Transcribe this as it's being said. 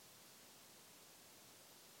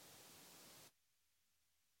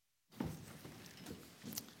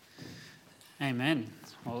Amen.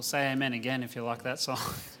 Well, say amen again if you like that song.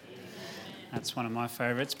 That's one of my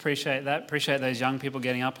favourites. Appreciate that. Appreciate those young people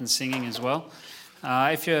getting up and singing as well.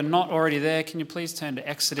 If you're not already there, can you please turn to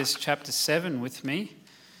Exodus chapter 7 with me?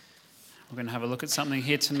 We're going to have a look at something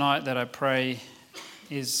here tonight that I pray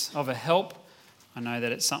is of a help. I know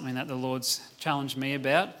that it's something that the Lord's challenged me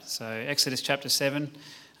about. So Exodus chapter 7.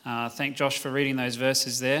 Thank Josh for reading those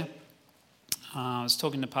verses there. I was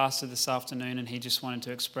talking to Pastor this afternoon and he just wanted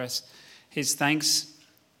to express his thanks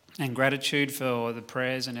and gratitude for the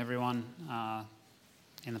prayers and everyone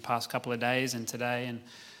in the past couple of days and today.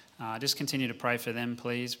 And just continue to pray for them,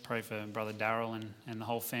 please. Pray for Brother Darryl and the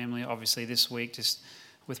whole family. Obviously this week, just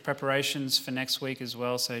with preparations for next week as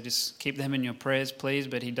well. So just keep them in your prayers, please.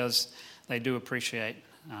 But they do appreciate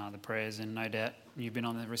the prayers, and no doubt you've been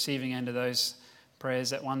on the receiving end of those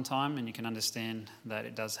prayers at one time, and you can understand that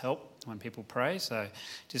it does help when people pray. So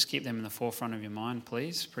just keep them in the forefront of your mind,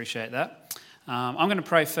 please. Appreciate that. I'm going to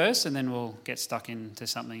pray first, and then we'll get stuck into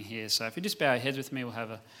something here. So if you just bow your heads with me, we'll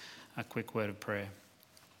have a quick word of prayer.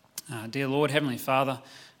 Dear Lord, Heavenly Father,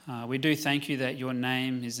 we do thank you that your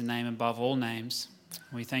name is the name above all names.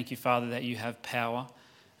 We thank you, Father, that you have power,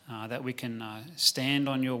 that we can stand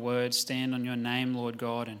on your word, stand on your name, Lord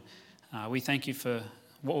God. And we thank you for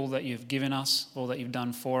all that you've given us, all that you've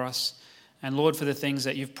done for us. And Lord, for the things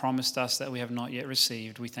that you've promised us that we have not yet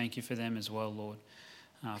received, we thank you for them as well, Lord.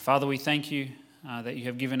 Father, we thank you that you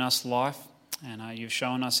have given us life, and you've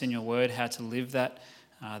shown us in your word how to live that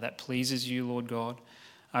pleases you, Lord God.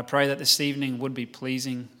 I pray that this evening would be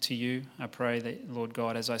pleasing to you. I pray that, Lord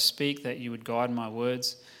God, as I speak, that you would guide my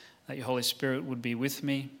words, that your Holy Spirit would be with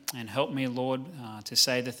me and help me, Lord, to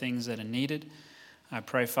say the things that are needed. I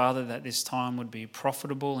pray, Father, that this time would be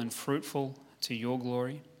profitable and fruitful to your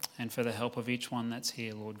glory and for the help of each one that's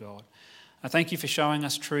here, Lord God. I thank you for showing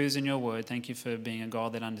us truths in your word. Thank you for being a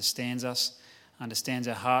God that understands us, understands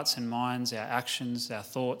our hearts and minds, our actions, our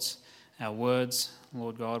thoughts, our words.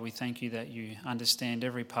 Lord God, we thank you that you understand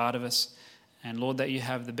every part of us, and Lord, that you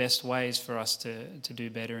have the best ways for us to do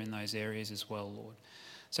better in those areas as well, Lord.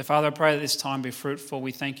 So Father, I pray that this time be fruitful.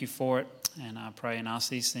 We thank you for it, and I pray and ask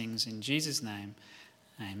these things in Jesus' name.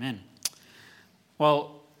 Amen.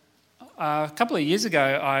 Well, a couple of years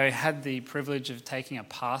ago, I had the privilege of taking a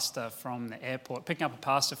pastor from the airport, picking up a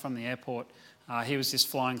pastor from the airport. He was just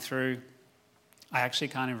flying through. I actually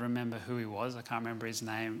can't even remember who he was. I can't remember his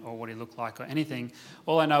name or what he looked like or anything.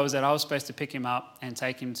 All I know is that I was supposed to pick him up and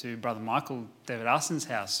take him to Brother Michael David Arson's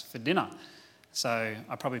house for dinner. So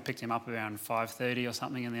I probably picked him up around 5:30 or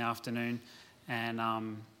something in the afternoon,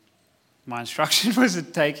 and my instruction was to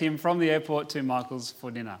take him from the airport to Michael's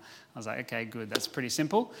for dinner. I was like, okay, good, that's pretty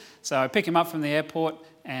simple. So I pick him up from the airport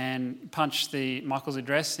and punch Michael's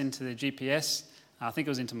address into the GPS. I think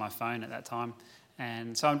it was into my phone at that time.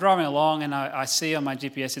 And so I'm driving along and I see on my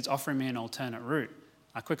GPS it's offering me an alternate route.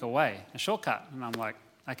 I click away, a shortcut. And I'm like,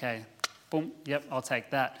 okay, boom, yep, I'll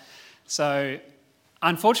take that. So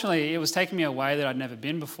unfortunately, it was taking me a way that I'd never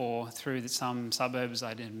been before through some suburbs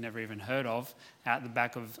I'd never even heard of, out the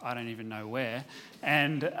back of I don't even know where.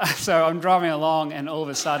 And so I'm driving along and all of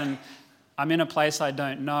a sudden I'm in a place I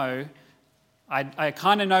don't know. I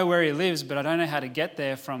kind of know where he lives, but I don't know how to get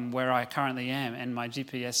there from where I currently am, and my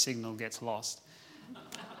GPS signal gets lost.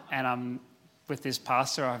 And I'm with this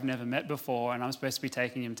pastor I've never met before, and I'm supposed to be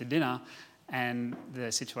taking him to dinner, and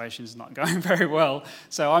the situation's not going very well.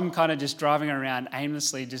 So I'm kind of just driving around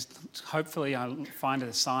aimlessly, just hopefully I'll find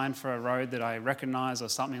a sign for a road that I recognise or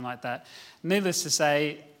something like that. Needless to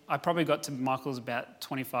say, I probably got to Michael's about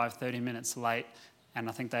 25, 30 minutes late, and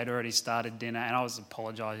I think they'd already started dinner, and I was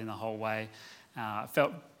apologising the whole way. I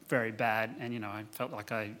felt very bad, and I felt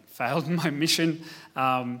like I failed my mission.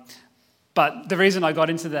 But the reason I got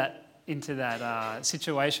into that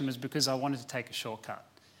situation was because I wanted to take a shortcut.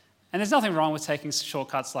 And there's nothing wrong with taking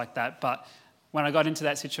shortcuts like that, but when I got into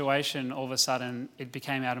that situation, all of a sudden it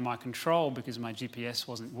became out of my control because my GPS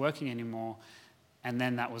wasn't working anymore, and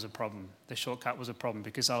then that was a problem. The shortcut was a problem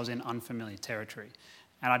because I was in unfamiliar territory,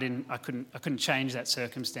 and I couldn't change that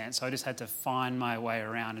circumstance, so I just had to find my way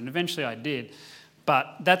around, and eventually I did.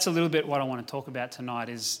 But that's a little bit what I want to talk about tonight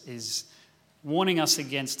is warning us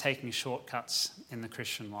against taking shortcuts in the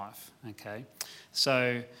Christian life, okay?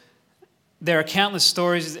 So there are countless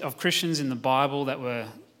stories of Christians in the Bible that were,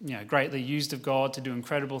 greatly used of God to do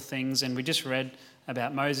incredible things, and we just read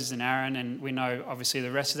about Moses and Aaron, and we know obviously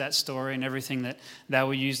the rest of that story and everything that they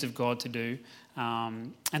were used of God to do.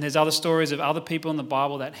 And there's other stories of other people in the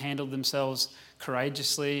Bible that handled themselves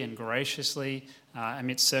courageously and graciously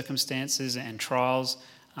amidst circumstances and trials.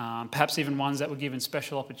 Perhaps even ones that were given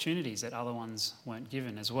special opportunities that other ones weren't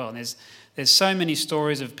given as well. And there's so many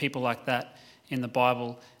stories of people like that in the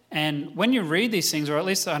Bible. And when you read these things, or at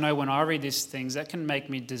least I know when I read these things, that can make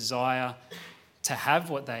me desire to have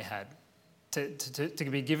what they had, to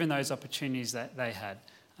be given those opportunities that they had,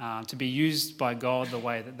 to be used by God the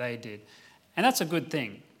way that they did. And that's a good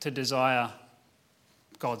thing, to desire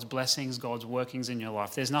God's blessings, God's workings in your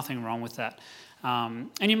life. There's nothing wrong with that. And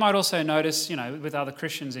you might also notice, with other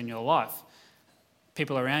Christians in your life,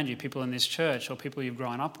 people around you, people in this church, or people you've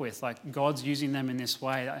grown up with, like God's using them in this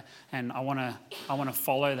way, and I want to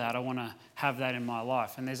follow that. I want to have that in my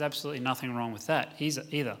life. And there's absolutely nothing wrong with that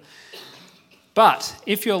either. But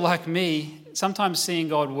if you're like me, sometimes seeing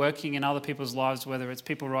God working in other people's lives, whether it's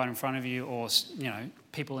people right in front of you or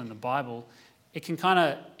people in the Bible, it can kind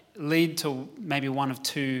of lead to maybe one of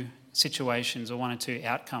two situations or one or two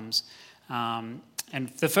outcomes. And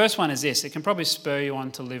the first one is this: it can probably spur you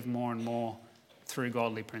on to live more and more through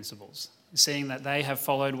godly principles, seeing that they have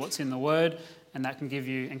followed what's in the Word, and that can give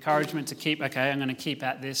you encouragement to keep, I'm going to keep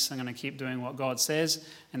at this, I'm going to keep doing what God says,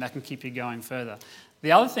 and that can keep you going further.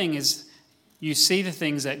 The other thing is, you see the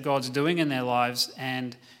things that God's doing in their lives,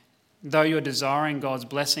 and though you're desiring God's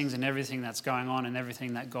blessings and everything that's going on and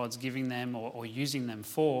everything that God's giving them or using them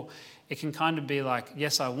for, it can kind of be like,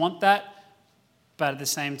 yes, I want that, but at the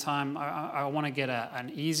same time, I want to get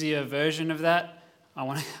an easier version of that. I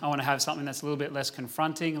want to have something that's a little bit less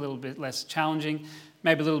confronting, a little bit less challenging,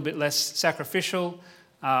 maybe a little bit less sacrificial.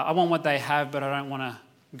 I want what they have, but I don't want to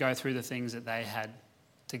go through the things that they had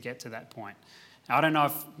to get to that point. Now, I don't know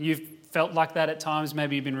if you've felt like that at times.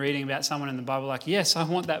 Maybe you've been reading about someone in the Bible like, yes, I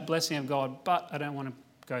want that blessing of God, but I don't want to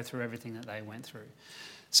go through everything that they went through.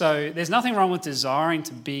 So there's nothing wrong with desiring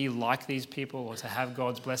to be like these people or to have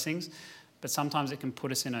God's blessings, but sometimes it can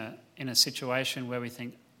put us in a situation where we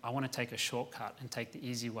think, I want to take a shortcut and take the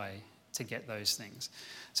easy way to get those things.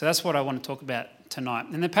 So that's what I want to talk about tonight.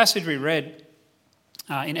 In the passage we read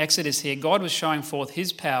in Exodus here, God was showing forth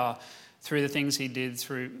his power through the things he did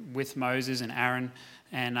with Moses and Aaron.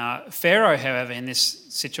 And Pharaoh, however, in this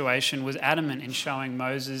situation was adamant in showing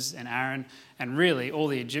Moses and Aaron and really all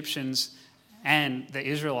the Egyptians and the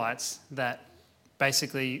Israelites that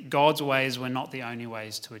basically God's ways were not the only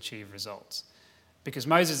ways to achieve results. Because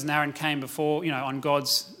Moses and Aaron came before, on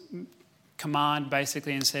God's command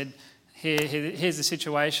basically and said, here's the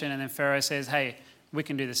situation. And then Pharaoh says, hey, we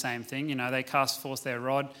can do the same thing. They cast forth their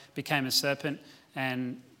rod, became a serpent,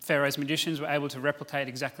 and Pharaoh's magicians were able to replicate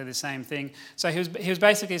exactly the same thing. So he was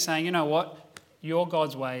basically saying, you know what? Your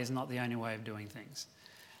God's way is not the only way of doing things.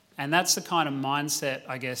 And that's the kind of mindset,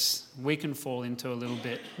 I guess, we can fall into a little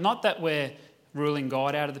bit. Not that we're ruling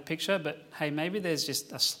God out of the picture, but hey, maybe there's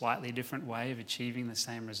just a slightly different way of achieving the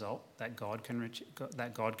same result that God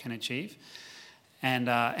can achieve.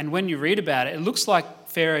 And when you read about it, it looks like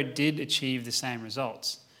Pharaoh did achieve the same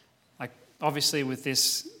results. Like obviously with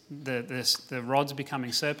the rods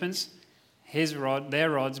becoming serpents, their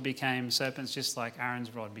rods became serpents just like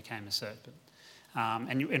Aaron's rod became a serpent.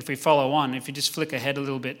 And if we follow on, if you just flick ahead a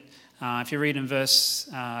little bit, if you read in verse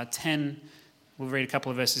 10. We'll read a couple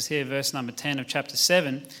of verses here. Verse number 10 of chapter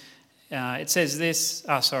 7. It says this.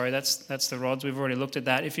 That's the rods. We've already looked at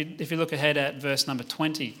that. If you look ahead at verse number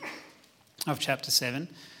 20 of chapter 7,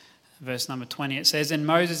 verse number 20, it says, "And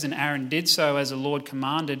Moses and Aaron did so as the Lord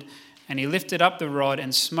commanded, and he lifted up the rod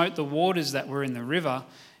and smote the waters that were in the river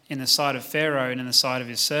in the sight of Pharaoh and in the sight of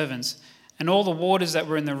his servants. And all the waters that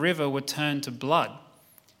were in the river were turned to blood.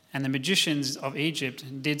 And the magicians of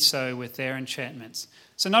Egypt did so with their enchantments."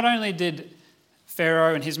 So not only did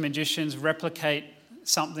Pharaoh and his magicians replicate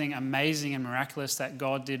something amazing and miraculous that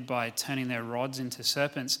God did by turning their rods into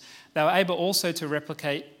serpents, they were able also to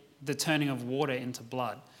replicate the turning of water into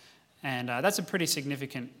blood. And that's a pretty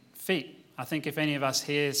significant feat. I think if any of us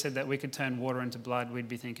here said that we could turn water into blood, we'd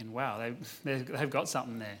be thinking, wow, they've got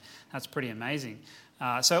something there. That's pretty amazing.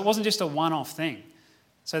 So it wasn't just a one-off thing.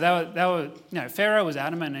 So they were, Pharaoh was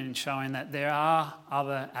adamant in showing that there are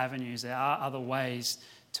other avenues, there are other ways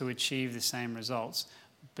to achieve the same results,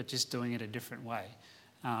 but just doing it a different way.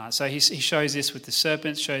 So he shows this with the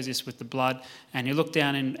serpents, shows this with the blood. And you look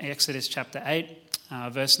down in Exodus chapter 8,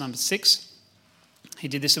 verse number 6. He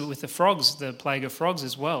did this with the frogs, the plague of frogs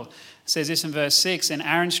as well. It says this in verse 6, "And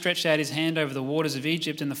Aaron stretched out his hand over the waters of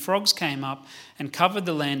Egypt, and the frogs came up and covered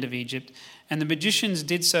the land of Egypt. And the magicians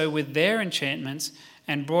did so with their enchantments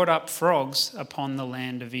and brought up frogs upon the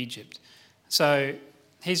land of Egypt." So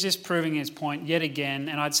he's just proving his point yet again,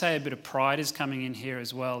 and I'd say a bit of pride is coming in here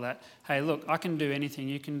as well, that, hey, look, I can do anything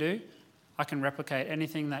you can do. I can replicate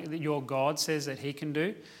anything that your God says that he can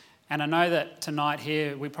do. And I know that tonight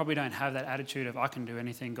here, we probably don't have that attitude of I can do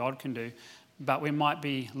anything God can do, but we might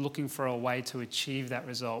be looking for a way to achieve that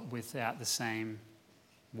result without the same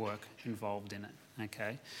work involved in it,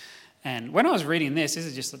 okay? And when I was reading this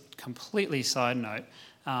is just a completely side note,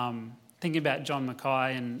 thinking about John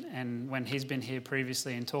Mackay and when he's been here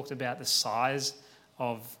previously and talked about the size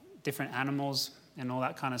of different animals and all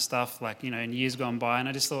that kind of stuff, like, in years gone by. And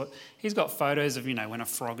I just thought, he's got photos of, when a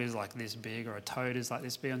frog is like this big or a toad is like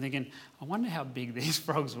this big. I'm thinking, I wonder how big these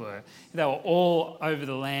frogs were. They were all over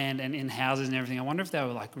the land and in houses and everything. I wonder if they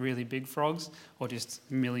were like really big frogs or just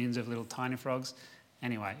millions of little tiny frogs.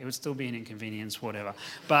 Anyway, it would still be an inconvenience, whatever.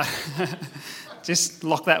 But just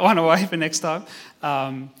lock that one away for next time.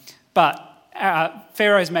 But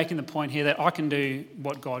Pharaoh's making the point here that I can do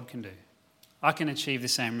what God can do. I can achieve the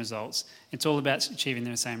same results. It's all about achieving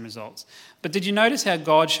the same results. But did you notice how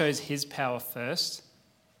God shows his power first?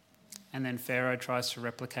 And then Pharaoh tries to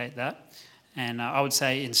replicate that. And I would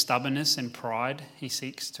say in stubbornness and pride, he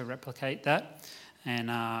seeks to replicate that.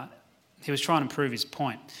 And he was trying to prove his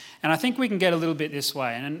point. And I think we can get a little bit this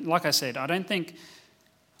way. And like I said,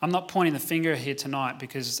 I'm not pointing the finger here tonight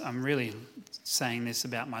because I'm really saying this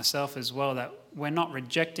about myself as well, that we're not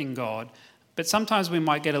rejecting God. But sometimes we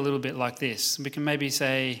might get a little bit like this. We can maybe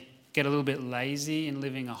get a little bit lazy in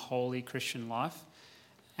living a holy Christian life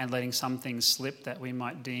and letting some things slip that we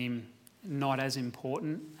might deem not as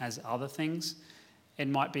important as other things. It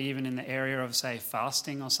might be even in the area of, say,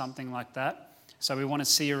 fasting or something like that. So we want to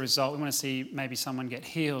see a result. We want to see maybe someone get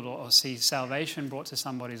healed or see salvation brought to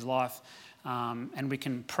somebody's life. And we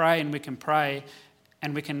can pray and we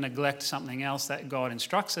can neglect something else that God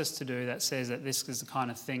instructs us to do that says that this is the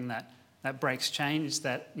kind of thing that breaks change,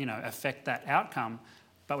 that, affect that outcome,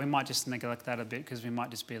 but we might just neglect that a bit because we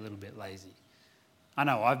might just be a little bit lazy. I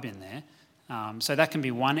know I've been there. So that can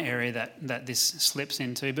be one area that this slips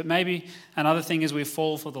into. But maybe another thing is we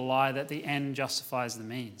fall for the lie that the end justifies the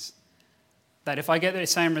means. That if I get the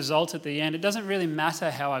same result at the end, it doesn't really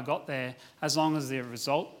matter how I got there as long as the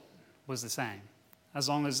result was the same. As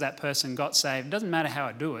long as that person got saved, it doesn't matter how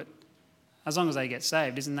I do it. As long as they get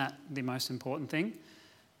saved, isn't that the most important thing?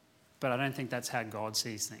 But I don't think that's how God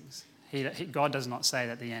sees things. God does not say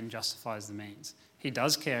that the end justifies the means. He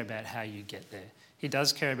does care about how you get there. He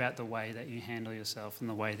does care about the way that you handle yourself and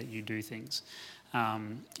the way that you do things.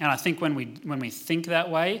 And I think when we think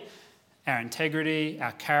that way, our integrity,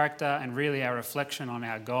 our character, and really our reflection on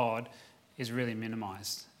our God is really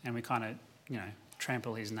minimised. And we kind of,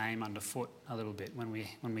 trample his name underfoot a little bit when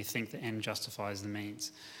we think the end justifies the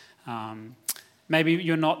means. Maybe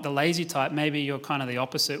you're not the lazy type. Maybe you're kind of the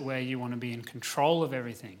opposite, where you want to be in control of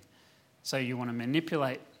everything. So you want to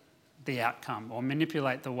manipulate the outcome or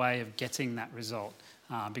manipulate the way of getting that result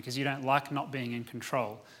because you don't like not being in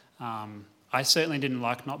control. I certainly didn't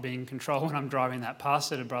like not being in control when I'm driving that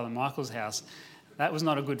pastor to Brother Michael's house. That was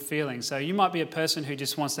not a good feeling. So you might be a person who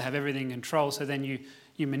just wants to have everything in control, so then you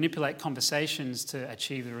manipulate conversations to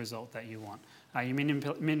achieve the result that you want. You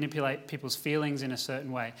manipulate people's feelings in a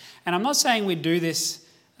certain way. And I'm not saying we do this,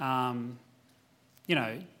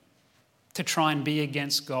 to try and be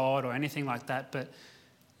against God or anything like that, but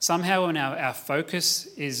somehow when our focus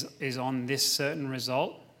is on this certain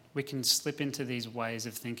result, we can slip into these ways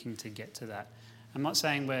of thinking to get to that. I'm not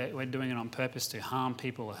saying we're doing it on purpose to harm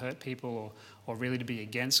people or hurt people or really to be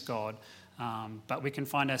against God, but we can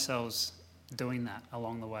find ourselves doing that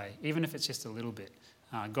along the way, even if it's just a little bit.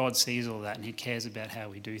 God sees all that and he cares about how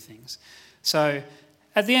we do things. So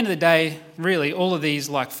at the end of the day, really, all of these,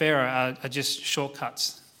 like Pharaoh, are just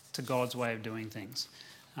shortcuts to God's way of doing things.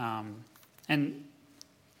 And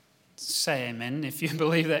say amen if you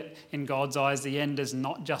believe that in God's eyes the end does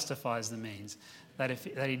not justify the means, that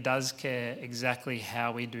he does care exactly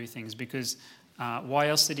how we do things, because why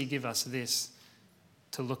else did he give us this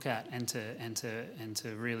to look at and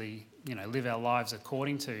to really live our lives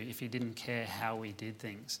according to if he didn't care how we did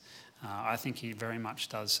things? I think he very much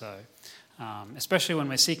does so, especially when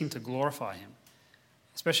we're seeking to glorify him,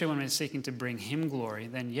 especially when we're seeking to bring him glory.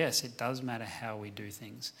 Then yes, it does matter how we do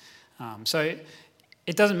things. So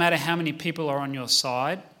it doesn't matter how many people are on your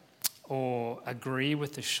side or agree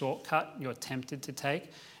with the shortcut you're tempted to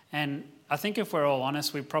take. And I think if we're all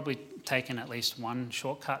honest, we've probably taken at least one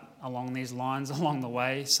shortcut along these lines along the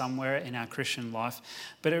way somewhere in our Christian life.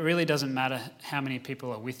 But it really doesn't matter how many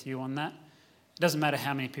people are with you on that. It doesn't matter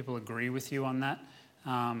how many people agree with you on that.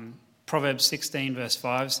 Proverbs 16 verse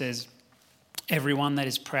 5 says, "Everyone that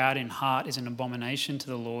is proud in heart is an abomination to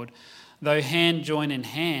the Lord. Though hand join in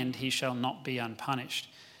hand, he shall not be unpunished."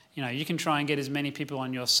 You can try and get as many people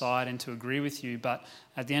on your side and to agree with you, but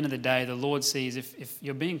at the end of the day, the Lord sees if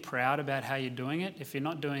you're being proud about how you're doing it, if you're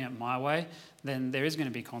not doing it my way, then there is going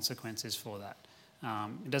to be consequences for that.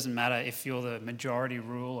 It doesn't matter if you're the majority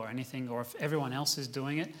rule or anything, or if everyone else is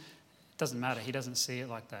doing it. doesn't matter. He doesn't see it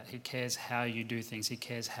like that. He cares how you do things. He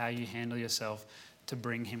cares how you handle yourself to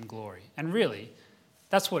bring him glory. And really,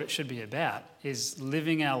 that's what it should be about, is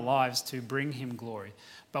living our lives to bring him glory.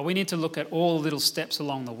 But we need to look at all little steps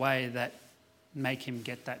along the way that make him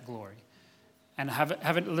get that glory. And have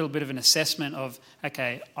a little bit of an assessment of,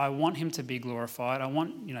 okay, I want him to be glorified. I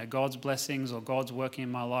want, God's blessings or God's working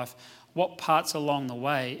in my life. What parts along the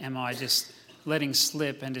way am I just letting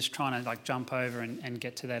slip and just trying to jump over and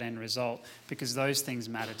get to that end result? Because those things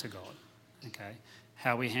matter to God. Okay,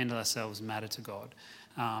 how we handle ourselves matter to God.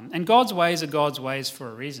 And God's ways are God's ways for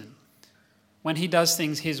a reason. When he does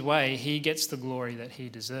things his way, he gets the glory that he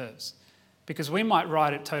deserves. Because we might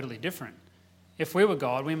write it totally different. If we were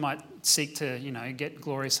God, we might seek to, get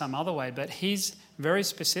glory some other way, but he's very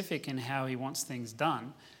specific in how he wants things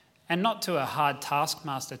done, and not to a hard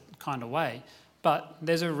taskmaster kind of way, but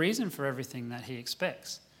there's a reason for everything that he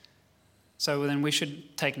expects. So then we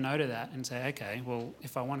should take note of that and say, okay, well,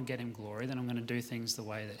 if I want to get him glory, then I'm going to do things the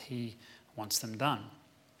way that he wants them done.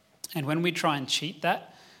 And when we try and cheat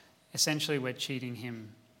that, essentially we're cheating him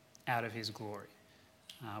out of his glory.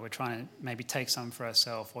 We're trying to maybe take some for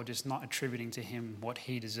ourselves, or just not attributing to him what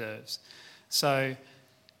he deserves. So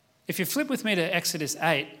if you flip with me to Exodus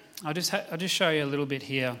 8, I'll just show you a little bit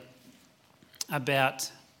here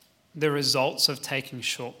about the results of taking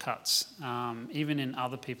shortcuts, even in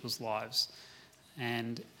other people's lives.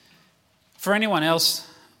 And for anyone else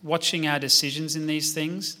watching our decisions in these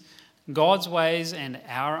things, God's ways and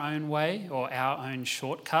our own way or our own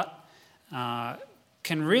shortcut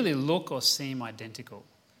can really look or seem identical.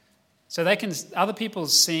 So other people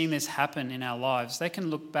seeing this happen in our lives, they can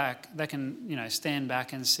look back, they can, stand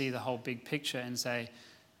back and see the whole big picture and say,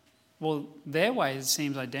 well, their way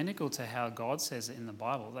seems identical to how God says it in the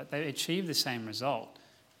Bible, that they achieve the same result.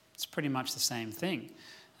 It's pretty much the same thing.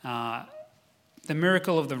 The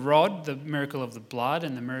miracle of the rod, the miracle of the blood,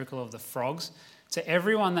 and the miracle of the frogs, to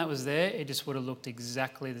everyone that was there, it just would have looked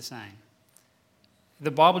exactly the same. The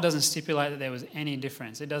Bible doesn't stipulate that there was any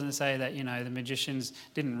difference. It doesn't say that, the magicians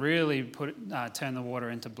didn't really turn the water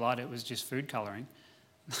into blood, it was just food colouring.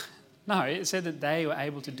 No, it said that they were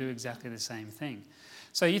able to do exactly the same thing.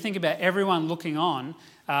 So you think about everyone looking on,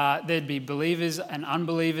 there'd be believers and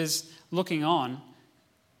unbelievers looking on.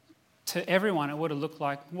 To everyone, it would have looked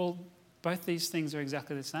like, well, both these things are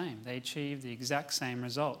exactly the same. They achieved the exact same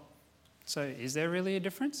result. So is there really a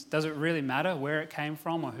difference? Does it really matter where it came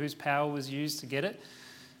from or whose power was used to get it?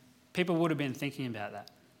 People would have been thinking about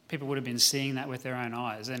that. People would have been seeing that with their own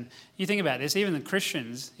eyes. And you think about this, even the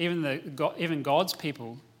Christians, even God's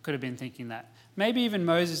people could have been thinking that. Maybe even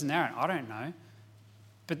Moses and Aaron, I don't know.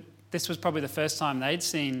 But this was probably the first time they'd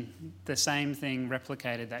seen the same thing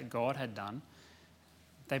replicated that God had done.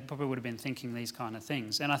 They probably would have been thinking these kind of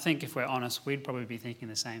things. And I think if we're honest, we'd probably be thinking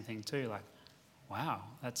the same thing too, like, wow,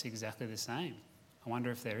 that's exactly the same. I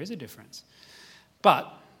wonder if there is a difference.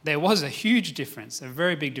 But there was a huge difference, a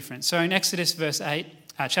very big difference. So in Exodus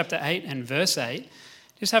chapter 8 and verse 8,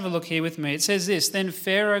 just have a look here with me. It says this, "Then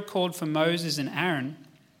Pharaoh called for Moses and Aaron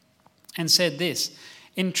and said this,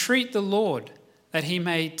 'Entreat the Lord that he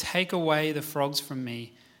may take away the frogs from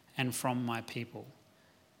me and from my people.'"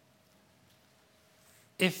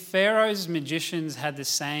 If Pharaoh's magicians had the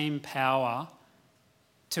same power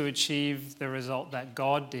to achieve the result that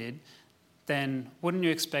God did, then wouldn't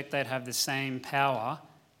you expect they'd have the same power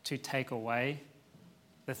to take away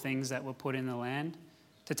the things that were put in the land,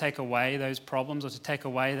 to take away those problems, or to take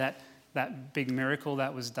away that big miracle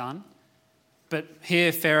that was done? But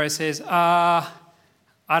here Pharaoh says, I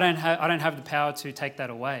don't have the power to take that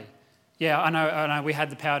away. Yeah, I know we had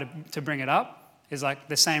the power to bring it up. It's like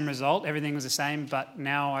the same result, everything was the same, but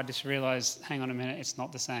now I just realised, hang on a minute, it's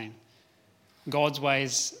not the same. God's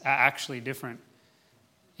ways are actually different.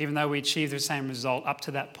 Even though we achieve the same result up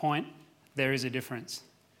to that point, there is a difference.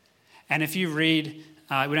 And if you read,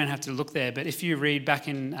 we don't have to look there, but if you read back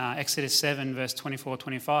in Exodus 7, verse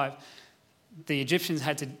 24-25, the Egyptians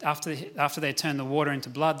had to, after they turned the water into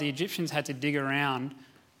blood, the Egyptians had to dig around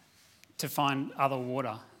to find other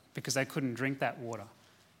water because they couldn't drink that water.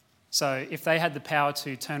 So if they had the power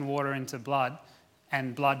to turn water into blood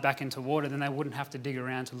and blood back into water, then they wouldn't have to dig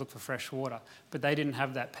around to look for fresh water. But they didn't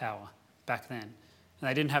have that power back then. And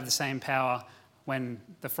they didn't have the same power when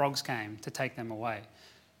the frogs came to take them away.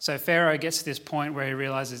 So Pharaoh gets to this point where he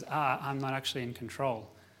realizes, I'm not actually in control.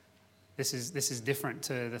 This is different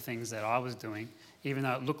to the things that I was doing. Even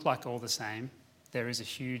though it looked like all the same, there is a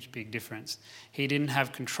huge, big difference. He didn't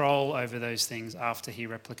have control over those things after he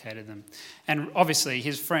replicated them. And obviously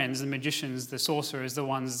his friends, the magicians, the sorcerers, the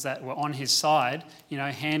ones that were on his side,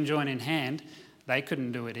 hand joined in hand, they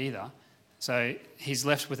couldn't do it either. So he's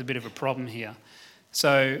left with a bit of a problem here.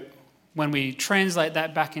 So when we translate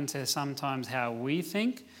that back into sometimes how we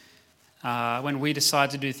think, when we decide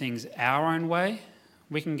to do things our own way,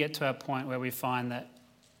 we can get to a point where we find that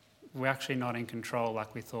we're actually not in control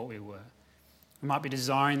like we thought we were. We might be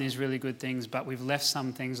desiring these really good things, but we've left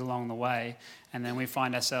some things along the way, and then we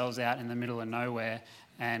find ourselves out in the middle of nowhere,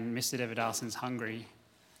 and Mr. Devidasan's hungry,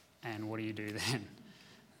 and what do you do then?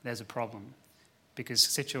 There's a problem, because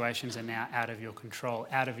situations are now out of your control,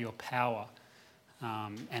 out of your power.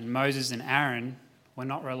 And Moses and Aaron were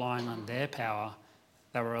not relying on their power,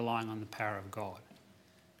 they were relying on the power of God.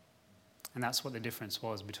 And that's what the difference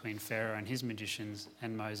was between Pharaoh and his magicians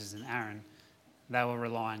and Moses and Aaron. They were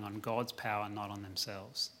relying on God's power, not on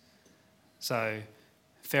themselves. So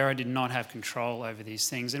Pharaoh did not have control over these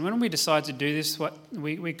things. And when we decide to do this,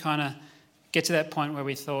 we kind of get to that point where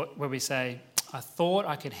we say, I thought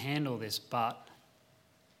I could handle this, but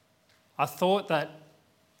I thought that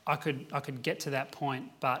I could get to that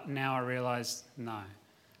point, but now I realise, no,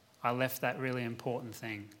 I left that really important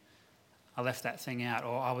thing. I left that thing out,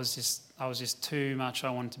 or I was just too much. I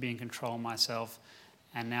wanted to be in control myself,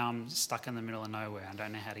 and now I'm stuck in the middle of nowhere. I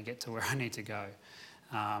don't know how to get to where I need to go.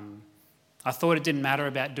 I thought it didn't matter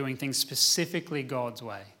about doing things specifically God's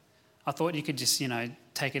way. I thought you could just,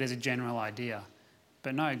 take it as a general idea.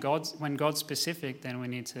 But no, when God's specific, then we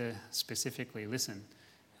need to specifically listen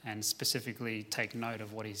and specifically take note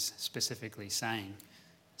of what he's specifically saying.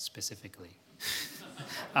 Specifically.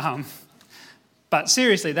 But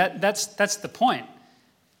seriously, that's the point.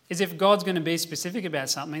 Is if God's going to be specific about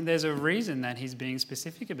something, there's a reason that he's being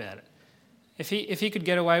specific about it. If he could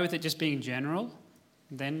get away with it just being general,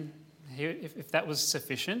 then if that was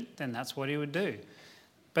sufficient, then that's what he would do.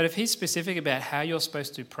 But if he's specific about how you're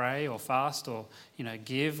supposed to pray or fast or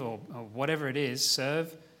give or whatever it is,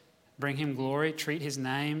 serve, bring him glory, treat his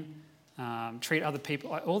name, treat other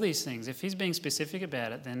people, all these things, if he's being specific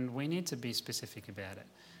about it, then we need to be specific about it.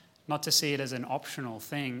 Not to see it as an optional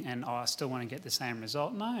thing and, I still want to get the same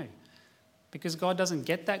result. No, because God doesn't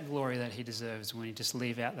get that glory that he deserves when you just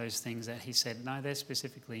leave out those things that he said, no, they're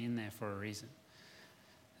specifically in there for a reason.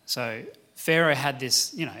 So Pharaoh had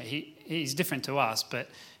this, he's different to us, but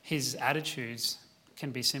his attitudes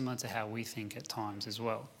can be similar to how we think at times as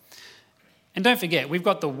well. And don't forget, we've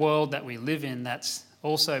got the world that we live in that's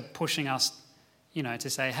also pushing us, to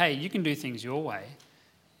say, hey, you can do things your way.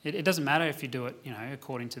 It doesn't matter if you do it,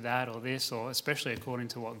 according to that or this, or especially according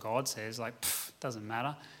to what God says. It doesn't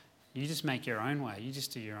matter. You just make your own way. You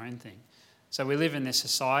just do your own thing. So we live in this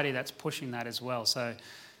society that's pushing that as well. So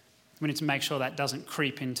we need to make sure that doesn't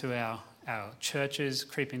creep into our churches,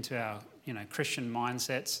 creep into our Christian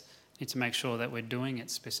mindsets. We need to make sure that we're doing it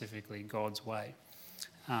specifically God's way.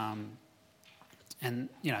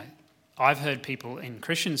 I've heard people in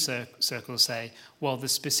Christian circles say, well, the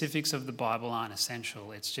specifics of the Bible aren't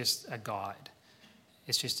essential. It's just a guide.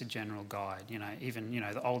 It's just a general guide. Even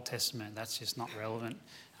the Old Testament, that's just not relevant.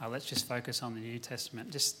 Let's just focus on the New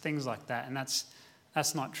Testament. Just things like that. And that's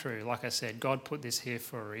not true. Like I said, God put this here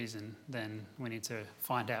for a reason. Then we need to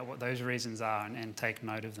find out what those reasons are and take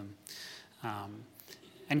note of them.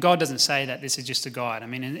 And God doesn't say that this is just a guide. I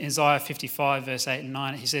mean, in Isaiah 55, verse 8 and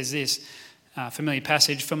 9, he says this, familiar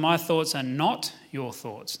passage, "For my thoughts are not your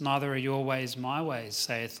thoughts, neither are your ways my ways,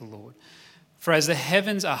 saith the Lord. For as the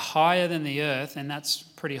heavens are higher than the earth," and that's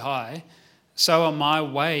pretty high, "so are my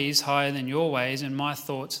ways higher than your ways, and my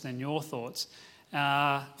thoughts than your thoughts."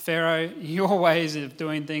 Pharaoh, your ways of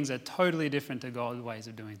doing things are totally different to God's ways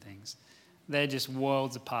of doing things. They're just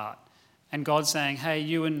worlds apart. And God's saying, hey,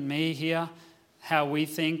 you and me here, how we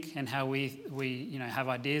think and how we have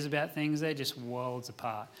ideas about things, they're just worlds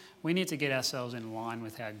apart. We need to get ourselves in line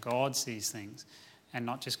with how God sees things and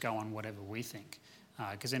not just go on whatever we think.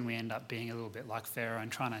 Because then we end up being a little bit like Pharaoh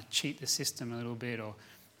and trying to cheat the system a little bit, or,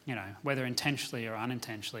 whether intentionally or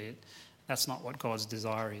unintentionally, that's not what God's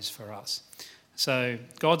desire is for us. So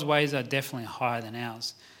God's ways are definitely higher than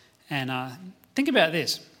ours. And think about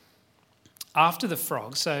this. After the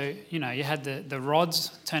frog, so, you had the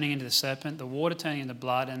rods turning into the serpent, the water turning into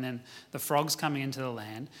blood, and then the frogs coming into the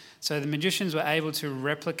land. So the magicians were able to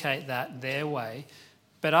replicate that their way.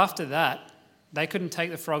 But after that, they couldn't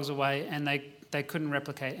take the frogs away, and they couldn't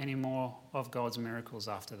replicate any more of God's miracles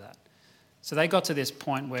after that. So they got to this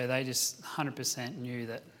point where they just 100% knew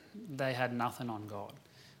that they had nothing on God.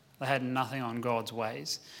 They had nothing on God's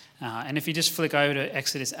ways. And if you just flick over to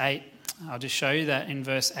Exodus 8, I'll just show you that in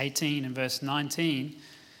verse 18 and verse 19.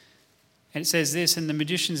 And it says this, "And the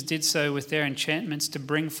magicians did so with their enchantments to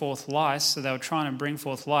bring forth lice." So they were trying to bring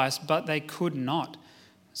forth lice, but they could not.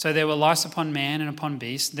 So there were lice upon man and upon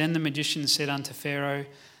beast. Then the magicians said unto Pharaoh,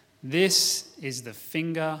 This is the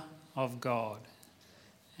finger of God.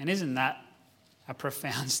 And isn't that a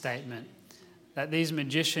profound statement? That these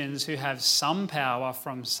magicians who have some power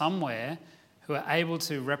from somewhere, who are able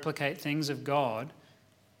to replicate things of God,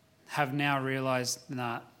 have now realized,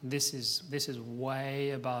 this is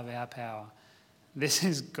way above our power. This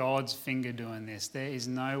is God's finger doing this. There is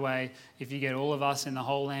no way, if you get all of us in the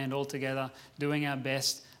whole land all together doing our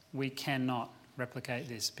best, we cannot replicate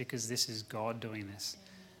this because this is God doing this.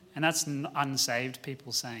 And that's unsaved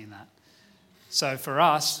people saying that. So for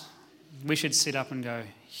us, we should sit up and go,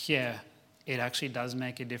 yeah, it actually does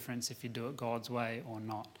make a difference if you do it God's way or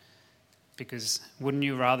not. Because wouldn't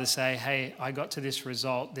you rather say, hey, I got to this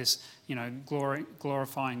result, this,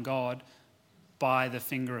 glorifying God by the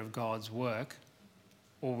finger of God's work?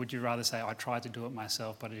 Or would you rather say, I tried to do it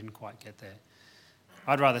myself, but I didn't quite get there?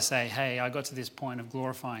 I'd rather say, hey, I got to this point of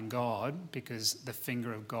glorifying God because the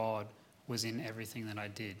finger of God was in everything that I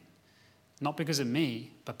did. Not because of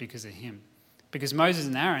me, but because of him. Because Moses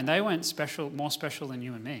and Aaron, they weren't more special than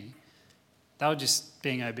you and me. They were just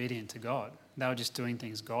being obedient to God. They were just doing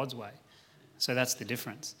things God's way. So that's the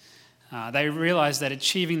difference. They realized that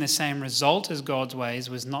achieving the same result as God's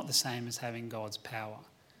ways was not the same as having God's power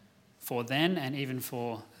for then and even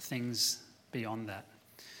for things beyond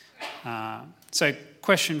that. So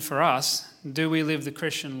question for us, do we live the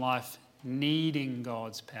Christian life needing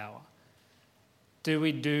God's power? Do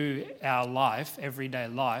we do our life, everyday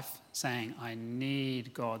life, saying, I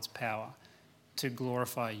need God's power to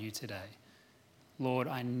glorify you today? Lord,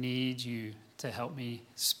 I need you to help me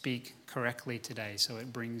speak correctly today so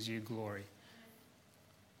it brings you glory.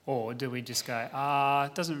 Or do we just go,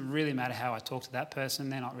 it doesn't really matter how I talk to that person,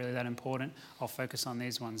 they're not really that important, I'll focus on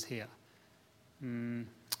these ones here.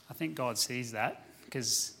 I think God sees that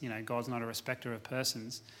because, God's not a respecter of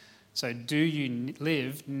persons. So do you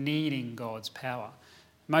live needing God's power?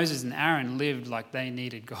 Moses and Aaron lived like they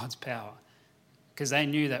needed God's power because they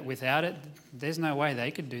knew that without it, there's no way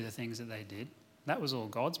they could do the things that they did. That was all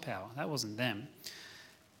God's power. That wasn't them.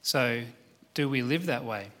 So do we live that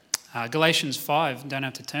way? Galatians 5, don't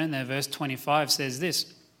have to turn there, verse 25 says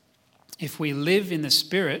this, if we live in the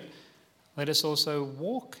Spirit, let us also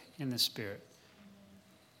walk in the Spirit.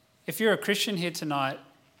 If you're a Christian here tonight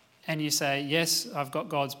and you say, yes, I've got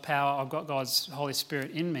God's power, I've got God's Holy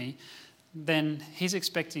Spirit in me, then he's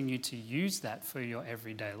expecting you to use that for your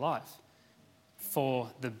everyday life. For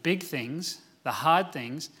the big things, the hard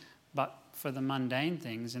things, but for the mundane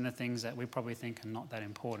things and the things that we probably think are not that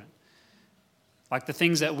important. Like the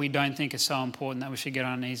things that we don't think are so important that we should get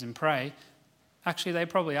on our knees and pray, actually they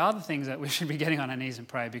probably are the things that we should be getting on our knees and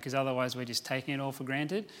pray because otherwise we're just taking it all for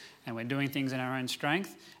granted and we're doing things in our own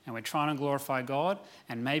strength and we're trying to glorify God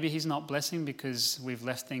and maybe he's not blessing because we've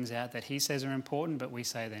left things out that he says are important but we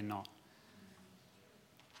say they're not.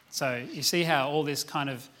 So you see how all this kind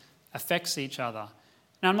of affects each other.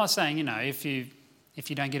 Now I'm not saying, if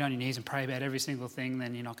you don't get on your knees and pray about every single thing,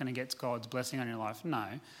 then you're not going to get God's blessing on your life. No.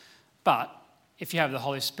 But if you have the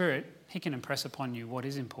Holy Spirit, he can impress upon you what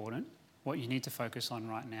is important, what you need to focus on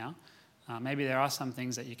right now. Maybe there are some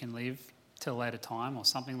things that you can leave till a later time or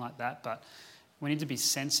something like that, but we need to be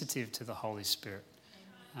sensitive to the Holy Spirit.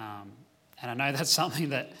 And I know that's something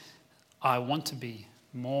that I want to be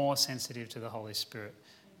more sensitive to the Holy Spirit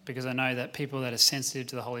because I know that people that are sensitive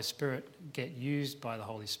to the Holy Spirit get used by the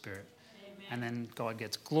Holy Spirit. And then God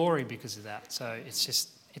gets glory because of that. So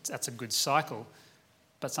that's a good cycle.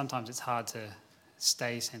 But sometimes it's hard to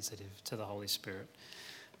stay sensitive to the Holy Spirit.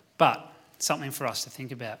 But something for us to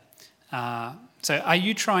think about. So are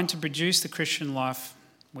you trying to produce the Christian life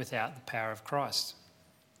without the power of Christ?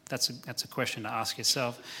 That's a question to ask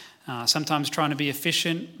yourself. Sometimes trying to be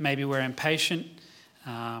efficient, maybe we're impatient.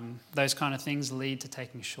 Those kind of things lead to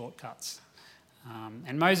taking shortcuts.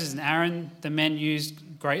 And Moses and Aaron, the men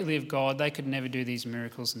used greatly of God. They could never do these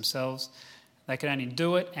miracles themselves. They could only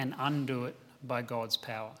do it and undo it by God's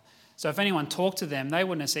power. So if anyone talked to them, they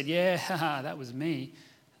wouldn't have said, yeah, that was me.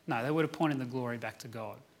 No, they would have pointed the glory back to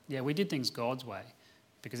God. Yeah, we did things God's way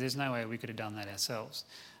because there's no way we could have done that ourselves.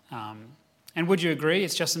 And would you agree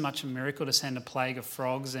it's just as much a miracle to send a plague of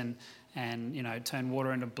frogs and turn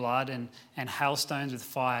water into blood and hailstones with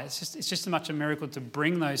fire? It's just as much a miracle to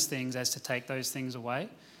bring those things as to take those things away.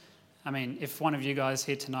 I mean, if one of you guys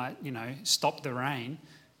here tonight, stopped the rain,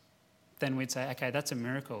 then we'd say, okay, that's a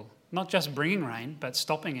miracle. Not just bringing rain, but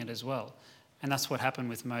stopping it as well. And that's what happened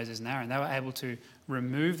with Moses and Aaron. They were able to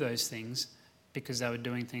remove those things because they were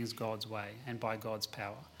doing things God's way and by God's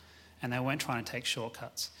power. And they weren't trying to take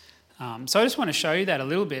shortcuts. So I just want to show you that a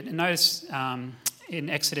little bit. And notice in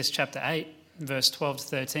Exodus chapter 8, verse 12 to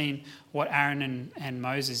 13, what Aaron and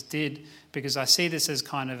Moses did, because I see this as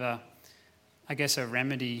kind of a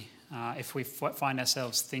remedy if we find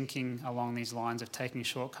ourselves thinking along these lines of taking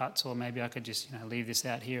shortcuts, or maybe I could just leave this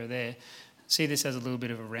out here or there. See this as a little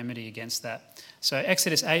bit of a remedy against that. So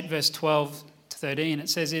Exodus 8 verse 12 to 13, it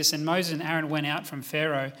says this, "And Moses and Aaron went out from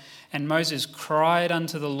Pharaoh, and Moses cried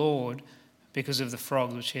unto the Lord because of the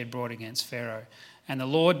frogs which he had brought against Pharaoh. And the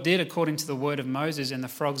Lord did according to the word of Moses, and the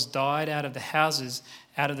frogs died out of the houses,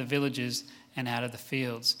 out of the villages, and out of the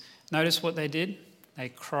fields." Notice what they did? They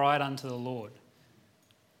cried unto the Lord.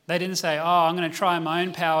 They didn't say, I'm going to try my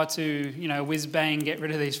own power to, whiz-bang, get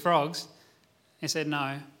rid of these frogs. They said, no,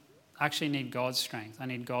 I actually need God's strength. I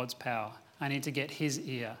need God's power. I need to get his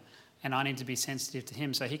ear, and I need to be sensitive to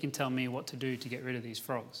him so he can tell me what to do to get rid of these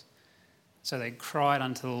frogs. So they cried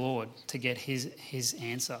unto the Lord to get his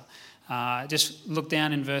answer. Just look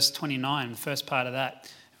down in verse 29, the first part of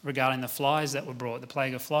that, regarding the flies that were brought, the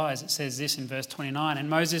plague of flies. It says this in verse 29, "And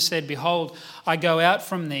Moses said, Behold, I go out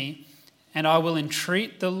from thee, and I will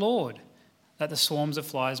entreat the Lord that the swarms of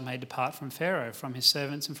flies may depart from Pharaoh, from his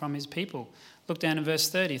servants and from his people." Look down in verse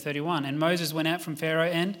 31. "And Moses went out from Pharaoh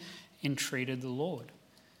and entreated the Lord.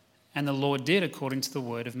 And the Lord did according to the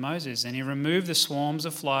word of Moses. And he removed the swarms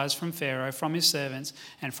of flies from Pharaoh, from his servants,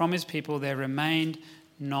 and from his people. There remained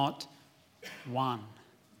not one."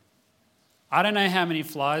 I don't know how many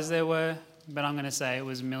flies there were, but I'm going to say it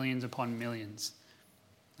was millions upon millions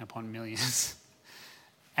upon millions.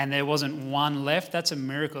 And there wasn't one left. That's a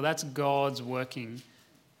miracle. That's God's working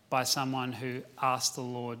by someone who asked the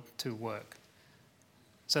Lord to work.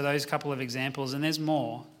 So those couple of examples, and there's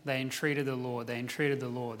more. They entreated the Lord. They entreated the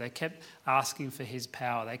Lord. They kept asking for his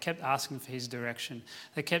power. They kept asking for his direction.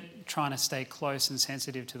 They kept trying to stay close and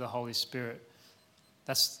sensitive to the Holy Spirit.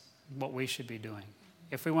 That's what we should be doing.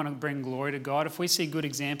 If we want to bring glory to God, if we see good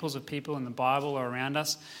examples of people in the Bible or around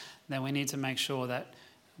us, then we need to make sure that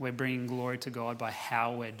we're bringing glory to God by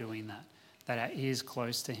how we're doing that our ear's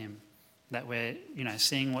close to him, that we're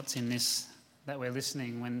seeing what's in this, that we're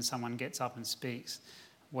listening when someone gets up and speaks.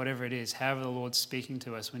 Whatever it is, however the Lord's speaking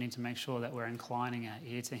to us, we need to make sure that we're inclining our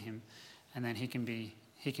ear to him, and then he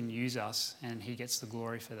can use us and he gets the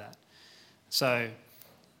glory for that. So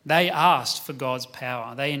they asked for God's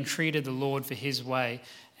power. They entreated the Lord for his way.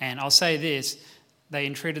 And I'll say this, they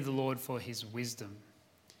entreated the Lord for his wisdom.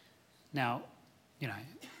 Now,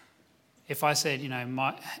 if I said,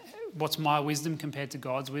 what's my wisdom compared to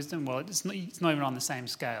God's wisdom? Well, it's not even on the same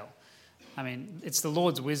scale. I mean, it's the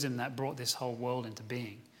Lord's wisdom that brought this whole world into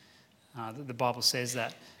being. The Bible says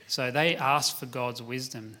that. So they asked for God's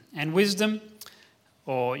wisdom. And wisdom,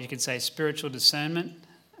 or you could say spiritual discernment,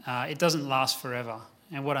 it doesn't last forever.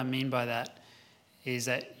 And what I mean by that is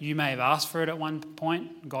that you may have asked for it at one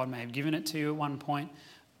point, God may have given it to you at one point,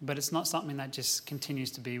 but it's not something that just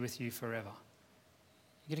continues to be with you forever.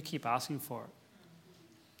 You've got to keep asking for it.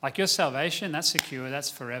 Like your salvation, that's secure,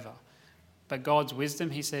 that's forever. But God's wisdom,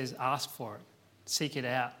 he says, ask for it, seek it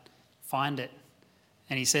out, find it.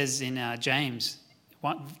 And he says in James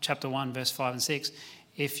chapter 1, verse 5 and 6,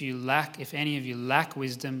 if any of you lack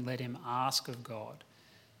wisdom, let him ask of God.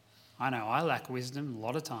 I know I lack wisdom a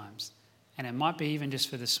lot of times. And it might be even just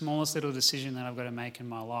for the smallest little decision that I've got to make in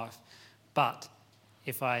my life. But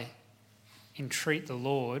if I entreat the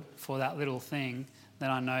Lord for that little thing, then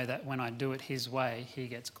I know that when I do it his way, he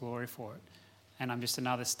gets glory for it. And I'm just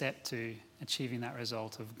another step to achieving that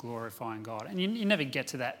result of glorifying God. And you never get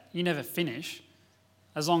to that. You never finish.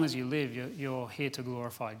 As long as you live, you're here to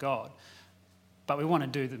glorify God. But we want to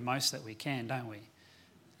do the most that we can, don't we?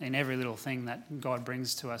 In every little thing that God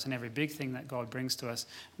brings to us and every big thing that God brings to us,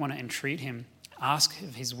 we want to entreat him, ask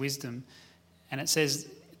of his wisdom. And it says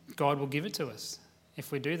God will give it to us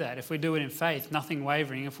if we do that. If we do it in faith, nothing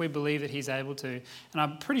wavering, if we believe that he's able to. And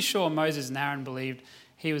I'm pretty sure Moses and Aaron believed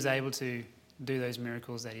he was able to do those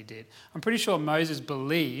miracles that he did. I'm pretty sure Moses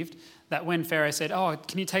believed that when Pharaoh said,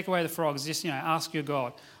 can you take away the frogs? Just, ask your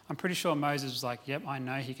God. I'm pretty sure Moses was like, yep, I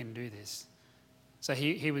know he can do this. So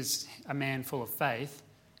he was a man full of faith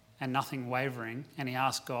and nothing wavering, and he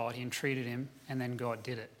asked God, he entreated him, and then God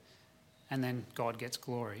did it. And then God gets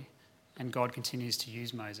glory, and God continues to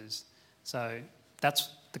use Moses. So that's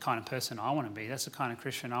the kind of person I want to be. That's the kind of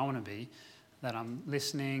Christian I want to be, that I'm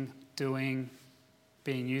listening, doing,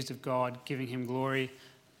 being used of God, giving him glory.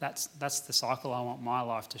 That's the cycle I want my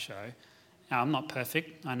life to show. Now, I'm not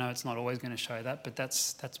perfect. I know it's not always going to show that, but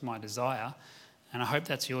that's my desire. And I hope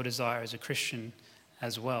that's your desire as a Christian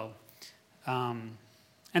as well.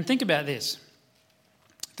 And think about this.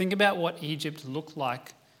 Think about what Egypt looked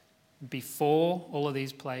like before all of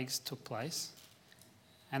these plagues took place,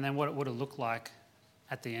 and then what it would have looked like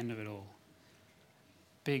at the end of it all.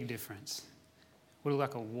 Big difference. Would look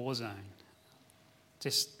like a war zone.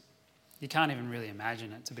 Just, you can't even really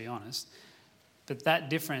imagine it, to be honest. But that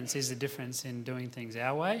difference is the difference in doing things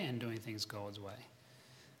our way and doing things God's way.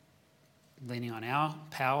 Leaning on our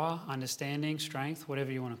power, understanding, strength,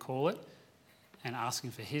 whatever you want to call it, and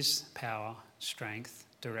asking for his power, strength,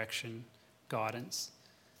 direction, guidance.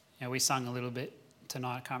 You know, we sung a little bit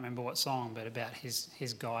tonight, I can't remember what song, but about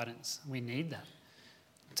his guidance. We need that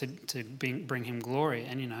to bring him glory.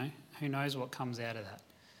 And, you know, who knows what comes out of that.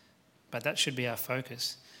 But that should be our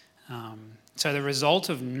focus. So the result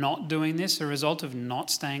of not doing this, the result of not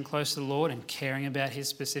staying close to the Lord and caring about his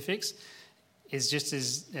specifics is just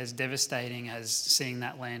as devastating as seeing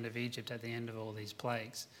that land of Egypt at the end of all these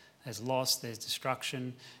plagues. There's loss, there's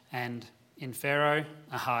destruction, and in Pharaoh,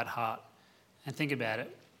 a hard heart. And think about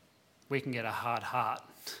it, we can get a hard heart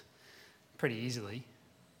pretty easily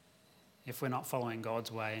if we're not following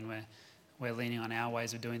God's way and we're leaning on our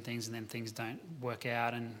ways of doing things, and then things don't work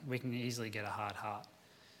out, and we can easily get a hard heart.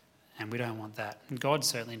 And we don't want that. And God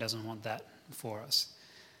certainly doesn't want that for us.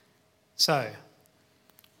 So,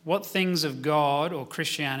 what things of God or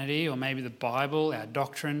Christianity or maybe the Bible, our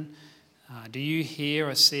doctrine, do you hear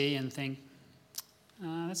or see and think,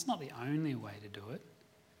 that's not the only way to do it?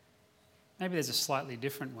 Maybe there's a slightly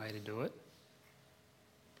different way to do it.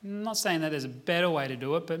 I'm not saying that there's a better way to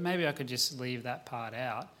do it, but maybe I could just leave that part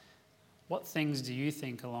out. What things do you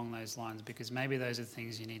think along those lines? Because maybe those are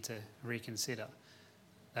things you need to reconsider.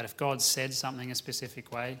 That if God said something a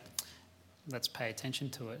specific way, let's pay attention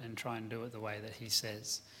to it and try and do it the way that he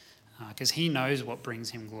says. Because he knows what brings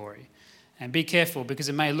him glory. And be careful, because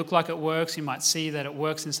it may look like it works. You might see that it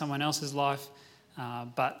works in someone else's life.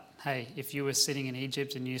 But hey, if you were sitting in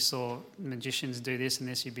Egypt and you saw magicians do this and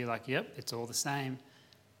this, you'd be like, yep, it's all the same.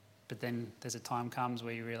 But then there's a time comes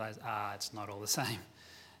where you realise, it's not all the same.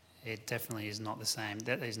 It definitely is not the same.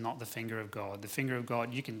 That is not the finger of God. The finger of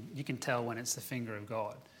God, you can tell when it's the finger of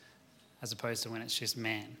God, as opposed to when it's just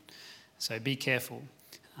man. So be careful.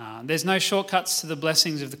 There's no shortcuts to the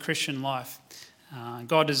blessings of the Christian life.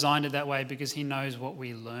 God designed it that way because he knows what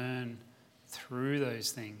we learn through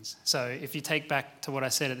those things. So if you take back to what I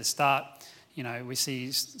said at the start, you know, we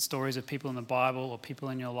see stories of people in the Bible or people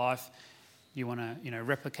in your life. You want to, you know,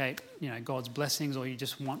 replicate, you know, God's blessings, or you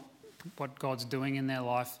just want what God's doing in their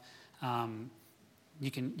life.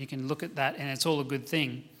 You can look at that, and it's all a good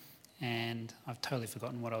thing. And I've totally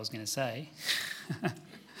forgotten what I was going to say.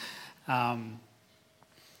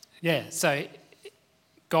 So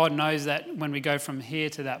God knows that when we go from here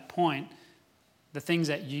to that point, the things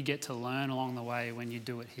that you get to learn along the way when you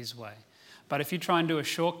do it his way. But if you try and do a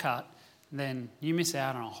shortcut, then you miss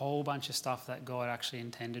out on a whole bunch of stuff that God actually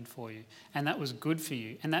intended for you. And that was good for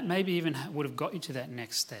you. And that maybe even would have got you to that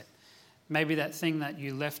next step. Maybe that thing that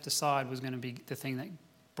you left aside was going to be the thing that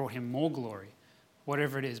brought him more glory,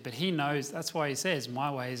 whatever it is. But he knows, that's why he says, my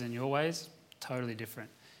ways and your ways, totally different.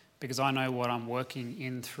 Because I know what I'm working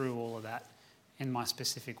in through all of that in my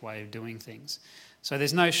specific way of doing things. So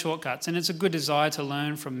there's no shortcuts. And it's a good desire to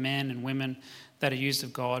learn from men and women that are used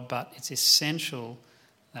of God, but it's essential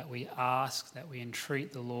that we ask, that we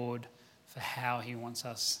entreat the Lord for how he wants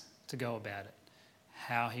us to go about it,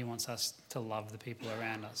 how he wants us to love the people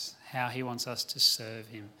around us, how he wants us to serve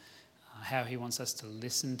him, how he wants us to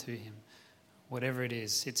listen to him. Whatever it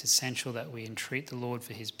is, it's essential that we entreat the Lord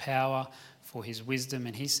for his power, for his wisdom,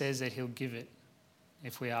 and he says that he'll give it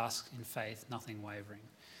if we ask in faith, nothing wavering.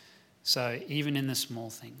 So even in the small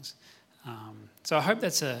things. So I hope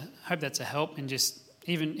that's a help, and just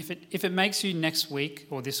even if it makes you next week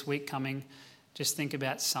or this week coming, just think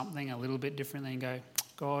about something a little bit differently and go,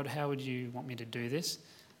 God, how would you want me to do this?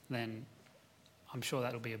 Then I'm sure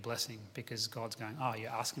that'll be a blessing, because God's going, you're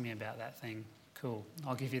asking me about that thing. Cool.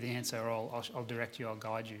 I'll give you the answer, or I'll direct you, I'll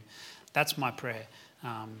guide you. That's my prayer,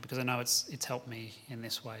 because I know it's helped me in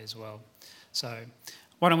this way as well. So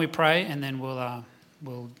why don't we pray, and then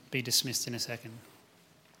we'll be dismissed in a second.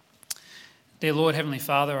 Dear Lord, Heavenly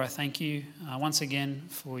Father, I thank you once again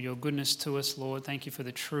for your goodness to us, Lord. Thank you for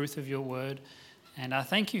the truth of your word. And I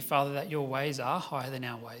thank you, Father, that your ways are higher than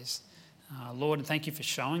our ways. Lord, and thank you for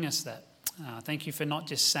showing us that. Thank you for not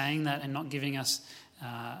just saying that and not giving us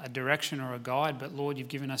a direction or a guide, but Lord, you've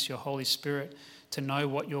given us your Holy Spirit to know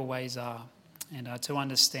what your ways are, and to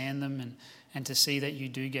understand them, and to see that you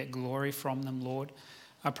do get glory from them, Lord.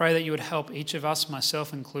 I pray that you would help each of us,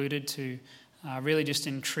 myself included, to really just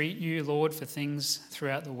entreat you, Lord, for things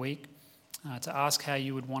throughout the week, to ask how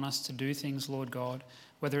you would want us to do things, Lord God,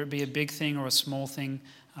 whether it be a big thing or a small thing.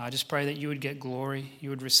 I just pray that you would get glory, you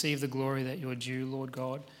would receive the glory that you're due, Lord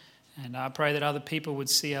God. And I pray that other people would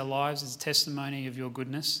see our lives as a testimony of your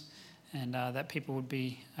goodness, and that people would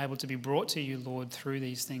be able to be brought to you, Lord, through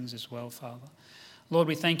these things as well, Father. Lord,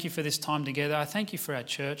 we thank you for this time together. I thank you for our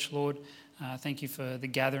church, Lord. Thank you for the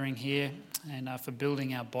gathering here and for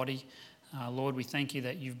building our body. Lord, we thank you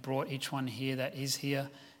that you've brought each one here that is here,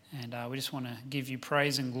 and we just want to give you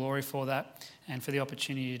praise and glory for that and for the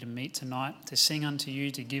opportunity to meet tonight, to sing unto you,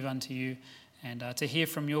 to give unto you, and to hear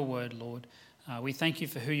from your word, Lord. We thank you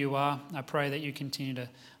for who you are. I pray that you continue to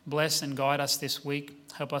bless and guide us this week.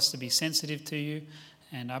 Help us to be sensitive to you.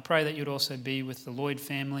 And I pray that you'd also be with the Lloyd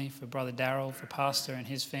family, for Brother Darrell, for Pastor and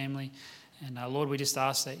his family. And Lord, we just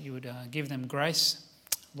ask that you would give them grace.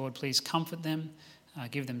 Lord, please comfort them,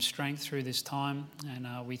 give them strength through this time.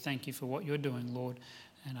 And we thank you for what you're doing, Lord.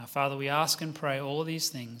 And Father, we ask and pray all of these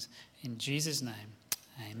things in Jesus' name.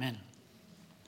 Amen.